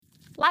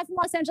Live from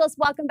Los Angeles,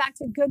 welcome back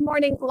to Good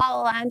Morning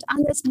LaLa. And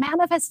on this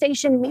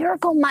Manifestation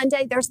Miracle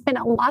Monday, there's been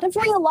a lot of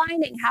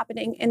realigning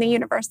happening in the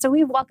universe. So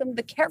we've welcomed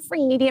the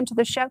carefree medium to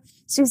the show,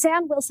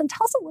 Susanne Wilson.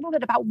 Tell us a little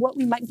bit about what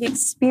we might be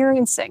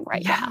experiencing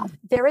right now.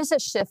 There is a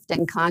shift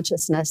in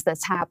consciousness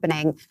that's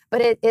happening,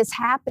 but it is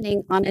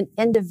happening on an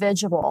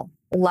individual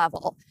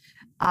level.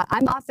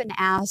 I'm often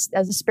asked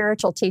as a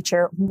spiritual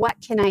teacher, what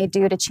can I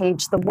do to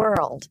change the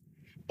world?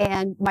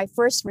 And my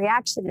first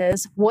reaction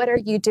is, what are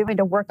you doing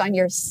to work on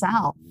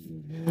yourself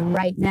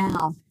right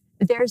now?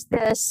 There's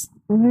this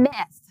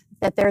myth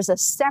that there's a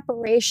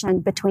separation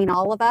between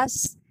all of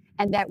us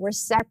and that we're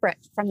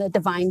separate from the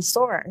divine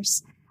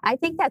source. I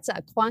think that's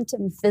a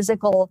quantum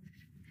physical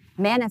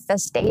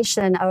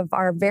manifestation of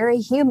our very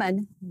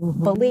human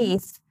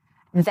belief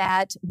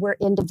that we're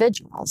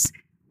individuals.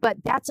 But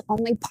that's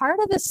only part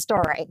of the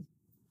story.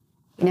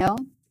 You know,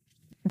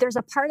 there's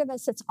a part of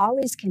us that's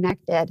always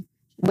connected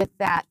with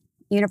that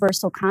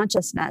universal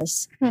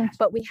consciousness,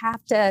 but we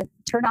have to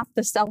turn off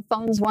the cell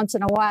phones once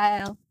in a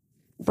while,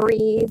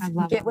 breathe,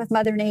 get with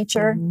Mother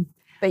Nature.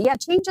 But yeah,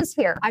 change is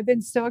here. I've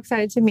been so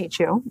excited to meet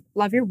you.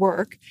 Love your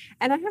work.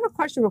 And I have a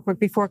question real quick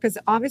before, because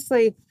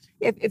obviously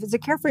if it's a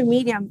carefree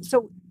medium,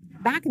 so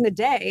back in the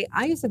day,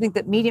 I used to think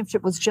that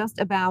mediumship was just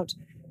about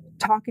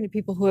talking to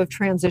people who have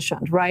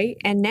transitioned, right?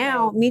 And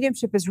now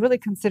mediumship is really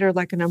considered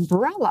like an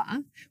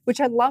umbrella, which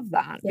I love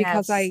that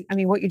because I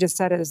mean, what you just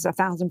said is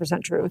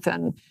 1,000% truth,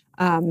 and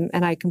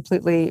I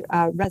completely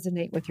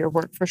resonate with your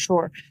work for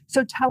sure.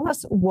 So tell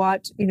us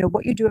what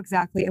you do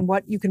exactly and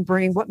what you can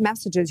bring, what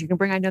messages you can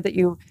bring. I know that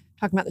you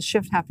talking about the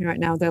shift happening right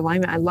now, the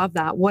alignment. I love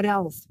that. What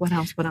else?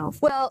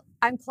 Well,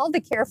 I'm called the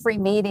carefree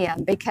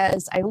medium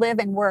because I live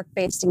and work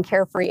based in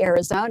Carefree,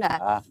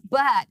 Arizona.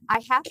 But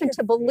I happen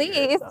to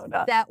believe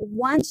that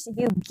once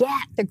you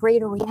get the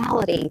greater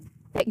reality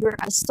that you're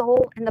a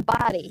soul in the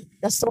body,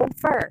 the soul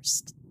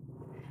first,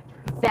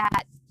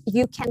 that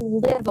you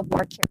can live a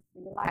more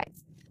carefree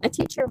life. A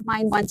teacher of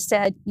mine once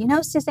said,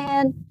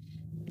 Susanne,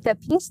 the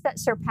peace that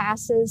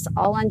surpasses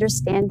all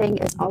understanding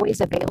is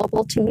always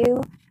available to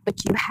you,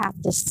 but you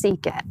have to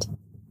seek it.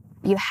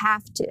 You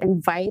have to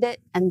invite it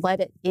and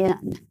let it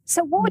in.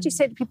 So what would you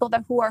say to people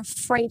who are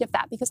afraid of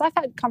that? Because I've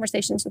had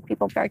conversations with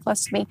people very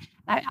close to me.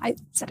 I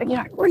said,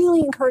 I really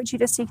encourage you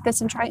to seek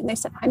this and try it. And they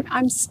said,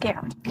 I'm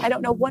scared. I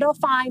don't know what I'll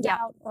find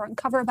out or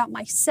uncover about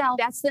myself.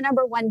 That's the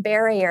number one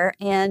barrier.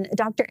 And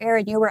Dr.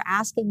 Aaron, you were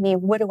asking me,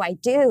 what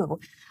do?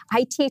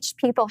 I teach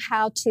people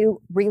how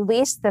to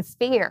release the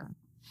fear.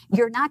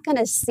 You're not going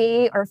to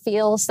see or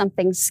feel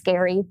something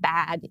scary,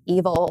 bad,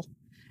 evil,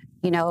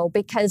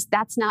 because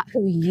that's not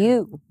who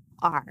you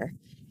are.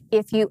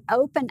 If you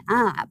open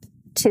up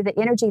to the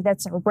energy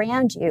that's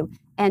around you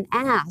and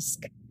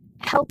ask,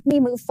 help me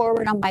move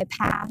forward on my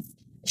path,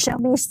 show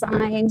me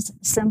signs,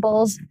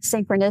 symbols,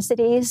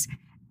 synchronicities,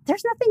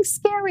 there's nothing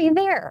scary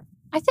there.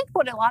 I think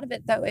what a lot of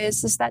it, though,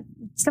 is that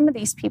some of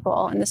these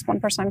people, and this one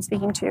person I'm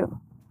speaking to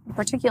in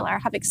particular,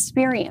 have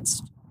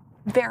experienced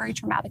very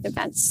traumatic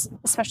events,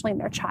 especially in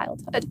their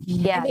childhood.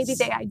 Yes. And maybe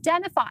they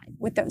identify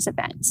with those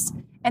events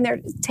and they're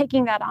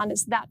taking that on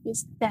as that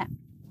is them.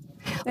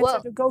 And so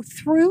to go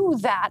through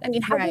that, I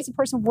mean, how does a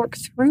person work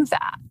through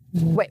that?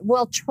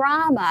 Well,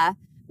 trauma,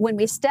 when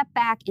we step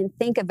back and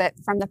think of it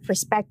from the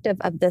perspective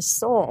of the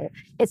soul,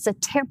 it's a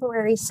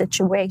temporary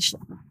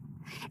situation.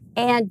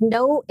 And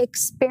no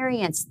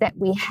experience that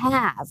we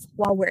have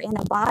while we're in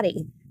a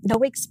body, no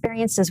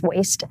experience is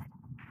wasted.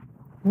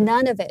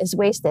 None of it is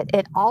wasted.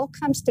 It all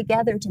comes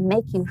together to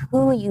make you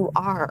who you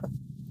are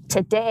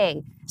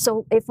today.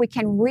 So if we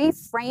can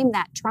reframe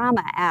that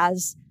trauma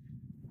as,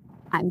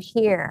 I'm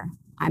here,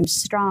 I'm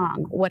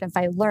strong, what have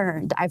I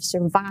learned, I've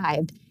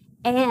survived,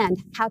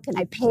 and how can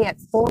I pay it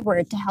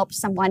forward to help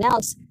someone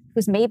else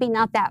who's maybe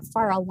not that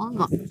far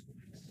along.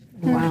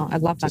 Wow, I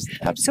love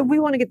that. So we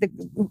want to get the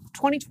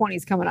 2020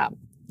 is coming up.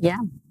 Yeah.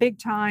 Big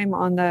time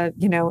on the,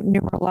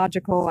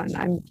 neurological, and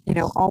I'm,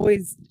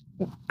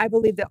 I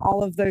believe that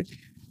all of the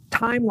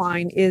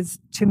timeline is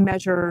to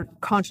measure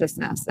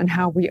consciousness and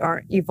how we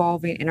are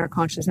evolving in our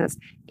consciousness.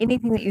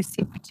 Anything that you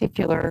see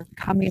particular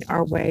coming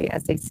our way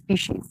as a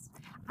species?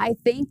 I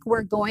think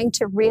we're going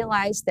to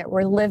realize that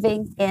we're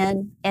living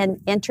in an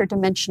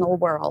interdimensional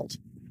world.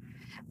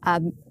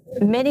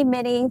 Many,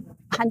 many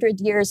 100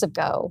 years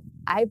ago,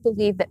 I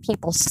believe that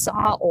people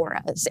saw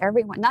auras.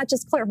 Everyone, not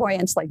just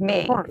clairvoyants like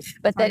me,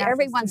 but that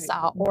everyone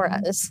saw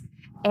auras.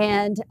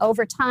 And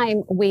over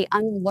time, we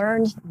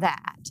unlearned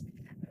that.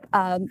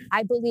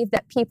 I believe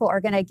that people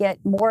are going to get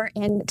more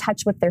in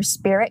touch with their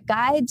spirit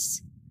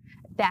guides,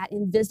 that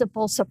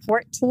invisible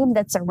support team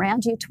that's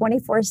around you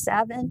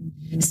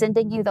 24/7,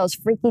 sending you those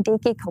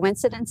freaky-deaky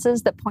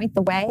coincidences that point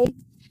the way.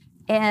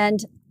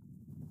 And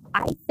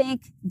I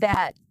think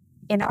that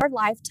in our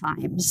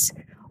lifetimes,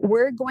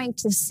 we're going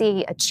to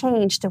see a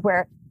change to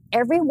where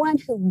everyone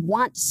who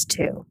wants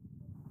to,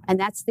 and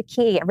that's the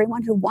key,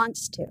 everyone who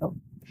wants to,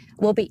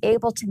 will be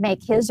able to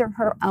make his or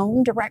her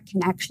own direct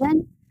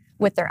connection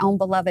with their own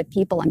beloved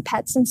people and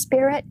pets in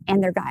spirit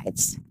and their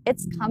guides.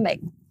 It's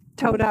coming.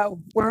 Toto,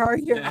 where are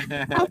you?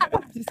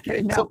 Just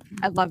kidding. No,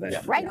 I love it.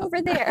 Yeah. Right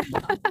over there.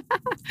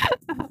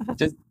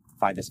 Just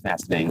find this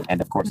fascinating.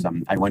 And of course,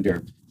 I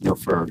wonder,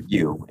 for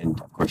you, and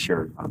of course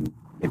you're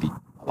maybe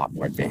a lot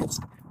more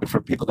advanced, but for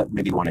people that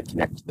maybe want to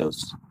connect to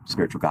those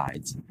spiritual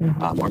guides,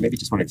 or maybe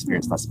just want to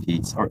experience less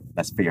peace or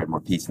less fear and more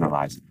peace in their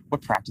lives,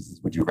 what practices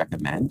would you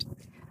recommend?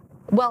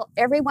 Well,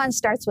 everyone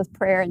starts with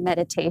prayer and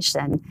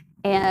meditation.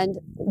 And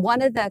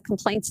one of the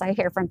complaints I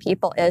hear from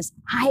people is,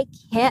 I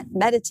can't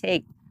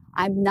meditate.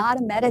 I'm not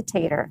a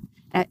meditator.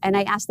 And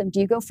I ask them, do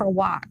you go for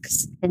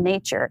walks in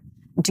nature?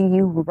 Do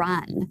you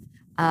run?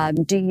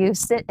 Do you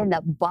sit in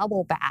the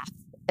bubble bath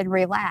and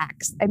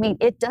relax? I mean,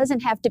 it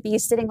doesn't have to be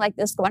sitting like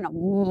this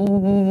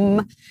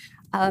going,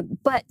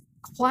 but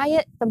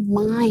quiet the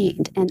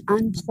mind and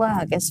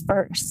unplug is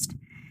first.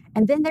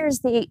 And then there's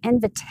the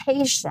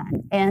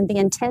invitation and the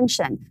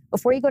intention.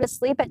 Before you go to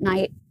sleep at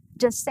night,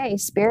 just say,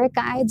 Spirit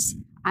guides,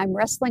 I'm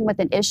wrestling with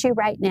an issue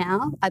right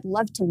now. I'd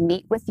love to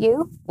meet with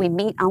you. We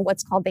meet on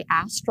what's called the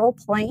astral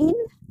plane.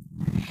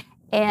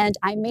 And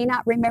I may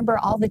not remember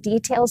all the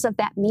details of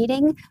that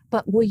meeting,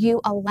 but will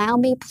you allow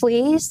me,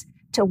 please,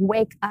 to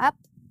wake up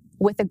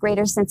with a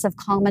greater sense of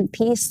calm and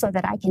peace so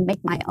that I can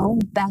make my own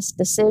best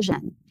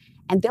decision?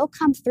 And they'll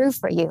come through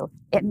for you.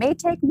 It may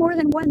take more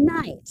than one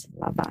night.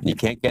 Love that. You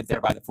can't get there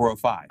by the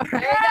 405.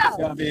 There you It's go.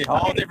 going to be a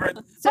whole different.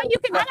 So you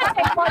can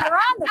meditate while you're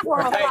on the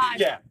 405. Right?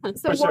 Yeah,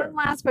 So for sure. one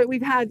last, but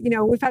we've had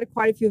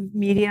quite a few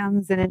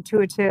mediums and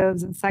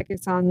intuitives and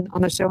psychics on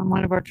the show, and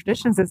one of our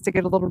traditions is to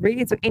get a little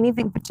reading. So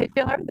anything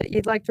particular that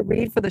you'd like to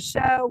read for the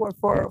show or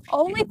for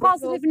Only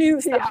positive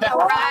news. Yeah.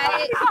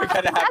 Right? We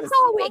gotta have That's this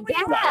all we get.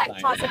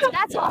 outline.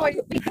 That's Yeah. all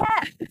we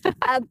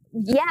get.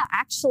 Yeah,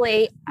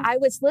 actually, I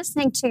was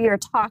listening to your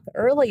talk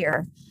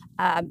earlier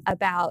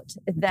about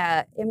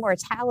the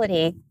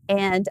immortality,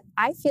 and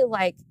I feel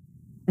like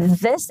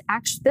this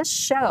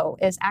show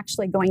is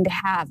actually going to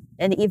have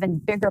an even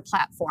bigger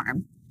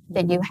platform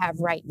than you have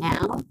right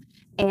now.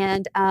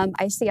 And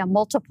I see a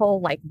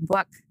multiple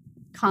book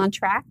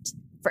contract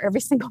for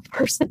every single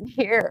person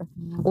here,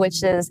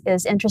 which is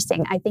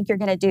interesting. I think you're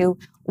going to do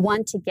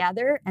one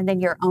together and then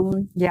your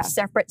own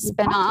separate We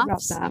talked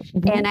about spin-offs. that.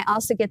 Mhm. And I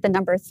also get the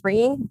number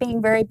 3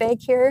 being very big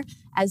here,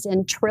 as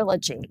in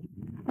trilogy,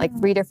 like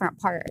 3 different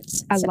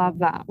parts. I love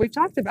that. We've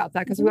talked about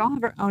that because we all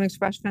have our own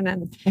expression,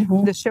 and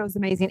the show's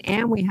amazing,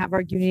 and we have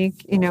our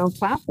unique,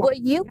 platform. Well,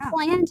 you Yeah.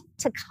 planned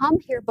to come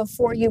here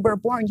before you were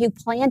born. You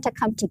planned to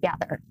come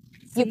together.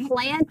 You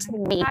planned to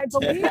meet. I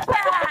believe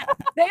that.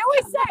 They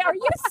always say, "Are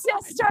you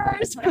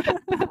sisters?"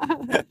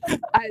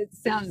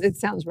 It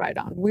sounds right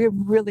on. We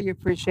really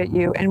appreciate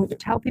you, and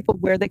tell people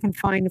where they can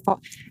find.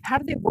 How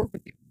do they work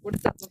with you? What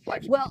does that look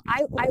like? Well,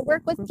 I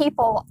work with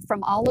people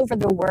from all over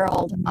the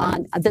world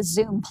on the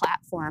Zoom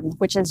platform,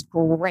 which is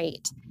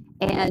great.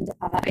 And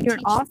And you're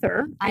an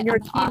author, and you're a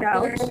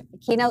keynote.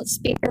 keynote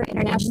speaker,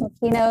 international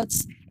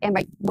keynotes, and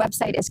my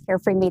website is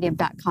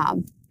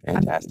carefreemedium.com.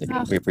 Fantastic.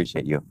 We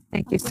appreciate you.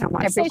 Thank you so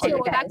much. I appreciate Stay tuned. you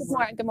We're back guys. with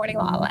more on Good Morning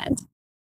La La Land.